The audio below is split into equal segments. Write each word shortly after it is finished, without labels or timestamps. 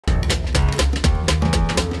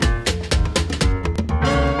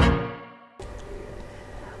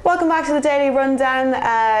welcome back to the Daily Rundown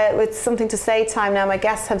with something to say time now. My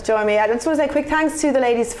guests have joined me. I just want to say a quick thanks to the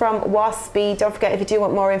ladies from WASPy. Don't forget, if you do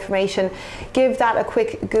want more information, give that a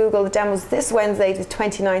quick Google. The demo's this Wednesday, the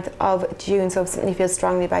 29th of June. So if something you feel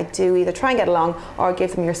strongly about, do either try and get along or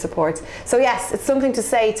give them your support. So yes, it's something to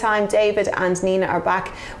say time. David and Nina are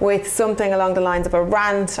back with something along the lines of a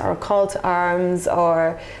rant or a call to arms,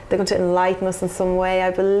 or they're going to enlighten us in some way,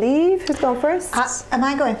 I believe. Who's going first? Am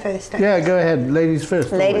I going first? Yeah, go ahead. Ladies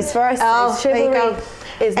first. Ladies first. Oh, chivalry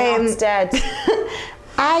is not dead.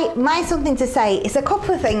 My something to say is a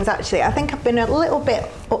couple of things actually. I think I've been a little bit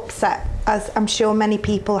upset, as I'm sure many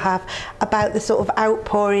people have, about the sort of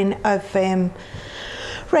outpouring of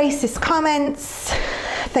racist comments,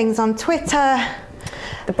 things on Twitter.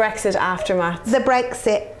 The Brexit aftermath. The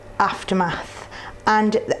Brexit aftermath.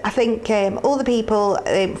 And I think all the people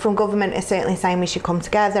from government are certainly saying we should come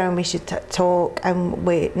together and we should talk, and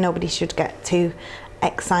nobody should get too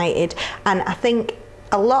excited. And I think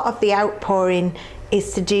a lot of the outpouring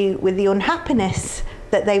is to do with the unhappiness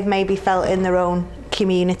that they've maybe felt in their own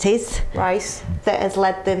communities, right, that has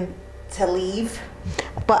led them to leave.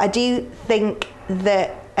 But I do think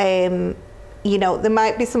that you know, there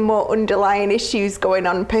might be some more underlying issues going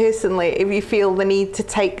on personally if you feel the need to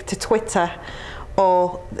take to Twitter,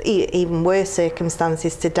 or even worse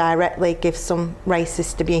circumstances, to directly give some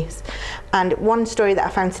racist abuse. And one story that I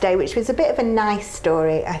found today, which was a bit of a nice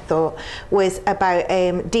story, I thought, was about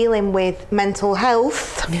dealing with mental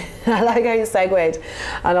health. I like how you segued,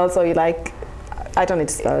 and also you like, I don't need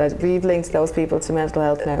to spell it, we've linked those people to mental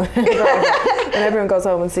health now. And everyone goes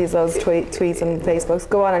home and sees those tweets on Facebook.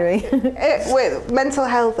 Go on anyway. With mental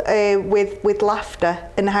health, with laughter,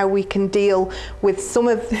 and how we can deal with some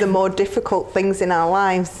of the more difficult things in our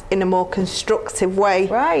lives in a more constructive way,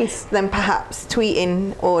 right, than perhaps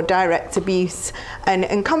tweeting or direct abuse.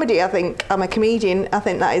 And comedy, I think, I'm a comedian, I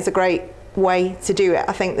think that is a great way to do it.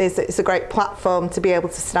 I think it's a great platform to be able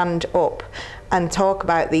to stand up and talk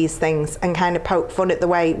about these things and kind of poke fun at the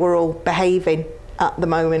way we're all behaving at the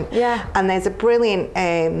moment. Yeah. And there's a brilliant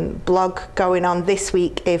blog going on this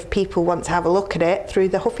week, if people want to have a look at it, through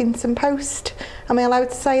the Huffington Post. Am I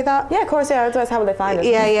allowed to say that? Yeah, of course, yeah, otherwise how will they find it?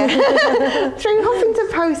 Yeah, yeah. Through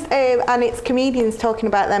Huffington Post, and it's comedians talking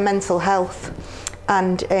about their mental health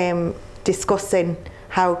and discussing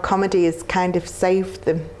how comedy has kind of saved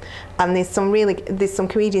them. And there's some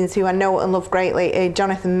comedians who I know and love greatly,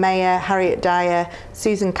 Jonathan Mayer, Harriet Dyer,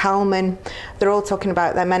 Susan Calman. They're all talking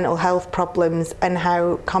about their mental health problems and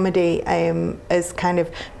how comedy has kind of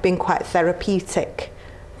been quite therapeutic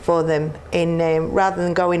for them in rather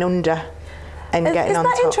than going under and getting on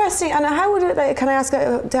top. Isn't that interesting? And how would it, can I ask,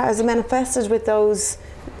 has it manifested with those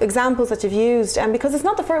examples that you've used? And because it's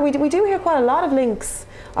not the first, we do hear quite a lot of links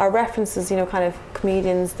or references, you know, kind of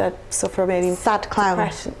comedians that suffer maybe sad clown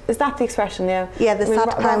depression. Is that the expression? Yeah. Yeah, the sad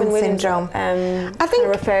clown syndrome. I think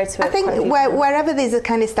referred to it. I think wherever there's a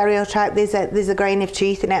kind of stereotype, there's a grain of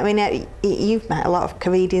truth in it. I mean, you've met a lot of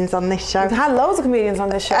comedians on this show. We've had loads of comedians on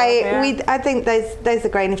this show. I think there's a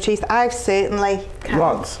grain of truth. I've certainly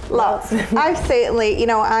lots. I've certainly, you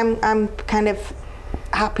know, I'm kind of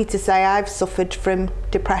happy to say I've suffered from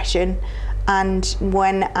depression, and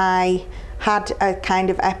when I had a kind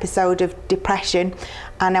of episode of depression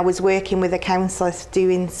and I was working with a counsellor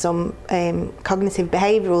doing some cognitive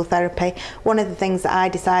behavioural therapy, one of the things that I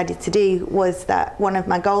decided to do was that one of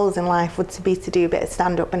my goals in life would be to do a bit of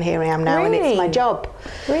stand-up, and here I am now. Really? And it's my job.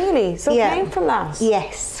 Really? So yeah. It came from that?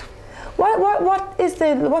 Yes.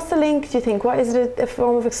 What's the link, do you think? What is it, a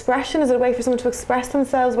form of expression? Is it a way for someone to express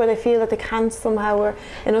themselves where they feel that they can't somehow, or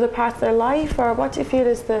in other parts of their life, or what do you feel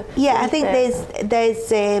is the... Yeah, I think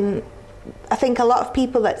there's I think a lot of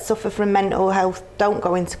people that suffer from mental health don't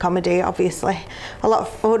go into comedy, obviously. A lot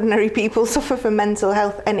of ordinary people suffer from mental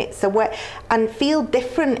health, and it's a way, and feel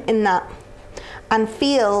different in that, and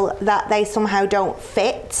feel that they somehow don't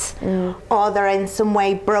fit, or they're in some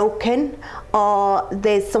way broken, or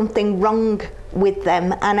there's something wrong with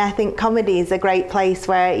them. And I think comedy is a great place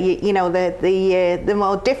where you know, the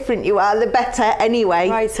more different you are, the better anyway.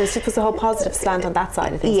 Right, so it's just a whole positive slant on that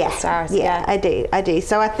side of things. Yeah, I do.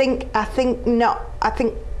 So I think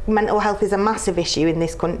mental health is a massive issue in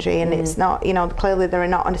this country, and it's not, you know, clearly there are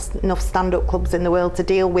not enough stand-up clubs in the world to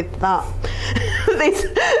deal with that. There's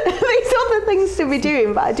other things to be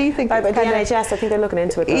doing, but I do think but the NHS, I think they're looking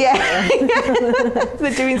into it. Yeah.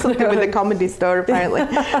 They're doing something with the Comedy Store apparently.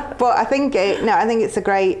 But I think I think it's a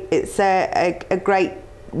great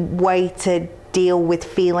way to deal with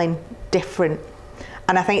feeling different,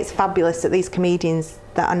 and I think it's fabulous that these comedians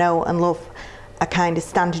that I know and love are kind of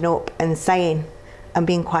standing up and saying, and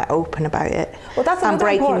being quite open about it. Well, that's and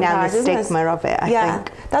breaking down part, the stigma of it, I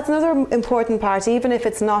think. That's another important part, even if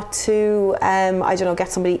it's not to, I don't know, get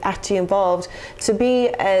somebody actually involved, to be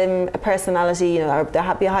a personality, you know, or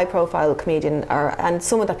be a high-profile comedian, and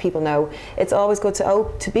someone that people know. It's always good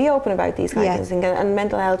to be open about these kinds of things, and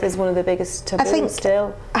mental health is one of the biggest taboos. I think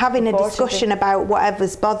still having a discussion about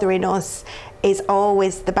whatever's bothering us is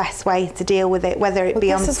always the best way to deal with it, whether it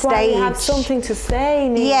be on stage. This is why you have something to say,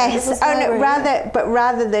 Nina. Yes,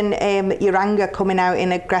 rather than your anger coming out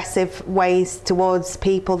in aggressive ways towards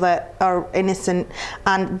people that are innocent,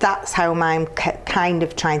 and that's how I'm kind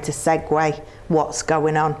of trying to segue what's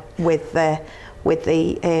going on with the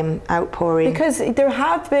outpouring. Because there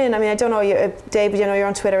have been, I mean, I don't know, David, you know, you're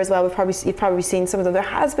on Twitter as well. You've probably seen some of them. There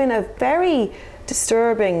has been a very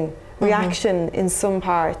disturbing reaction in some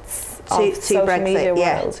parts of social Brexit, media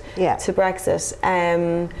world to Brexit.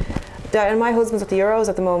 And my husband's at the Euros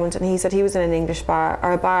at the moment, and he said he was in an English bar,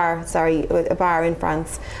 or a bar in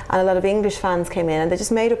France, and a lot of English fans came in, and they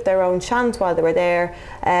just made up their own chant while they were there.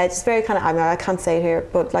 Just very kind of, I mean, I can't say it here,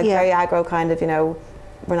 but like very aggro kind of, you know,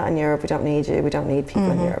 we're not in Europe, we don't need you, we don't need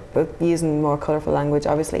people in Europe, but using more colourful language,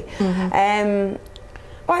 obviously.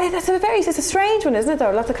 Well, it's a strange one, isn't it,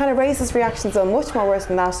 though? Lots of kind of racist reactions are much more worse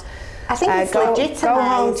than that. I think it's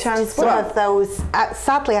legitimised some of those.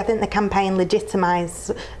 Sadly, I think the campaign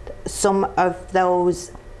legitimised some of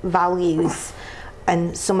those values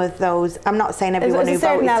and some of those. I'm not saying everyone who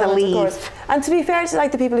voted to leave. And to be fair to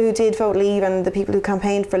like the people who did vote leave and the people who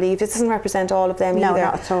campaigned for leave, this doesn't represent all of them either. No,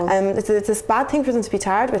 not at all. It's a bad thing for them to be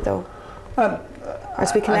tarred with, though, or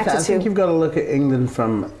to be connected to. I think you've got to look at England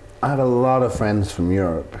from. I have a lot of friends from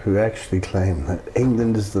Europe who actually claim that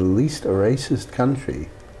England is the least racist country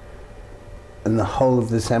in the whole of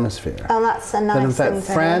this hemisphere. Oh, that's a nice thing. That in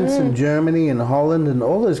fact, France and Germany and Holland and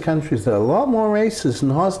all those countries, they're a lot more racist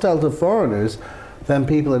and hostile to foreigners than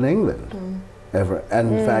people in England ever.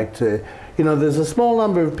 And in fact, you know, there's a small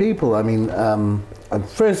number of people. I mean,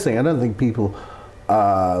 first thing, I don't think people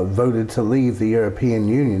voted to leave the European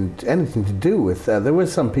Union anything to do with that. There were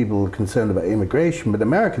some people concerned about immigration, but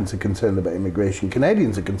Americans are concerned about immigration,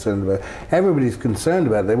 Canadians are concerned about it, everybody's concerned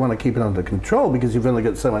about it. They want to keep it under control because you've only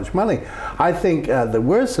got so much money. I think there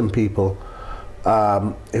were some people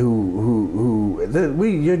you're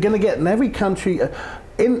going to get in every country.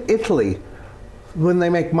 In Italy, when they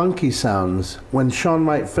make monkey sounds, when Sean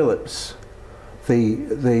Wright Phillips,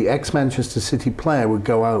 the ex-Manchester City player, would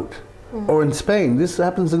go out, or in Spain, this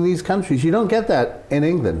happens in these countries. You don't get that in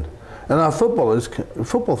England. And our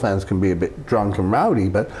football fans can be a bit drunk and rowdy,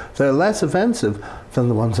 but they're less offensive than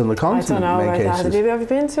the ones on the continent. I don't know in many cases. Have you ever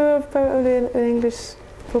been to an English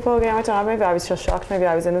football game? I don't know, maybe I was just shocked, maybe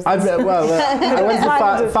I was innocent. I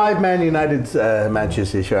went to five Man United's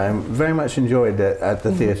Manchester show. I very much enjoyed it at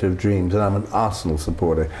the Theatre of Dreams, and I'm an Arsenal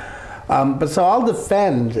supporter. But so I'll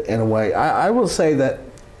defend, in a way. I will say that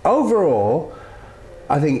overall,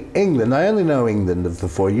 I think England, I only know England of the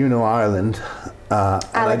four, you know Ireland.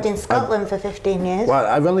 I lived in Scotland for 15 years. Well,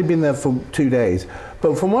 I've only been there for 2 days.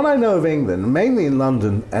 But from what I know of England, mainly in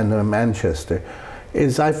London and Manchester,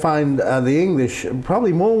 is I find the English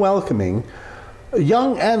probably more welcoming,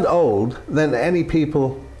 young and old, than any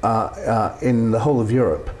people in the whole of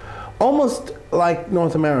Europe. Almost like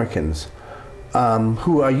North Americans.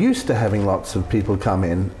 Who are used to having lots of people come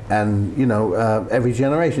in, and you know, every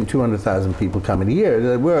generation 200,000 people come in a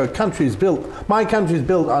year. We're countries built. My country's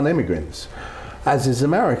built on immigrants, as is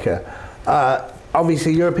America.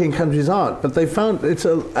 Obviously, European countries aren't, but they found it's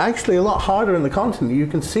actually a lot harder in the continent. You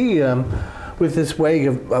can see with this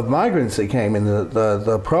wave of migrants that came in,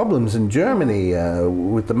 the problems in Germany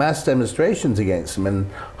with the mass demonstrations against them, and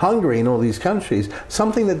Hungary and all these countries.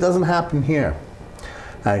 Something that doesn't happen here,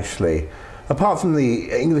 actually. Apart from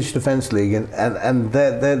the English Defence League, and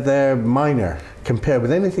they're minor compared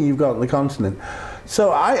with anything you've got on the continent.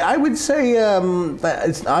 So I would say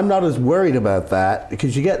that I'm not as worried about that,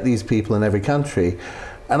 because you get these people in every country.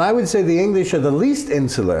 And I would say the English are the least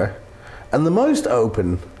insular and the most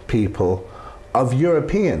open people of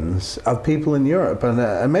Europeans, of people in Europe,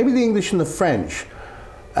 and maybe the English and the French.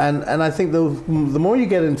 And I think the more you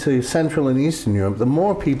get into Central and Eastern Europe, the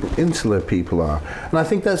more insular people are. And I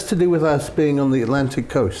think that's to do with us being on the Atlantic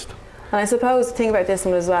coast. And I suppose the thing about this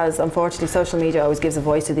one as well is, unfortunately, social media always gives a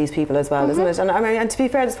voice to these people as well, doesn't it? And I mean, and to be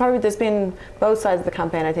fair, there's been both sides of the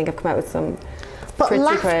campaign, I think, have come out with some. But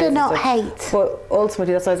laughter, not hate. But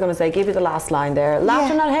ultimately, that's what I was going to say. Give you the last line there.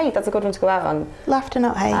 Laughter, not hate. That's a good one to go out on. Laughter,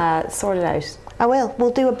 not hate. Sort it out. I will.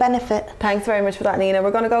 We'll do a benefit. Thanks very much for that, Nina.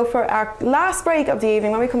 We're going to go for our last break of the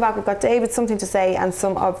evening. When we come back, we've got David something to say and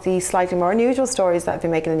some of the slightly more unusual stories that have been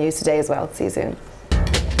making the news today as well. See you soon.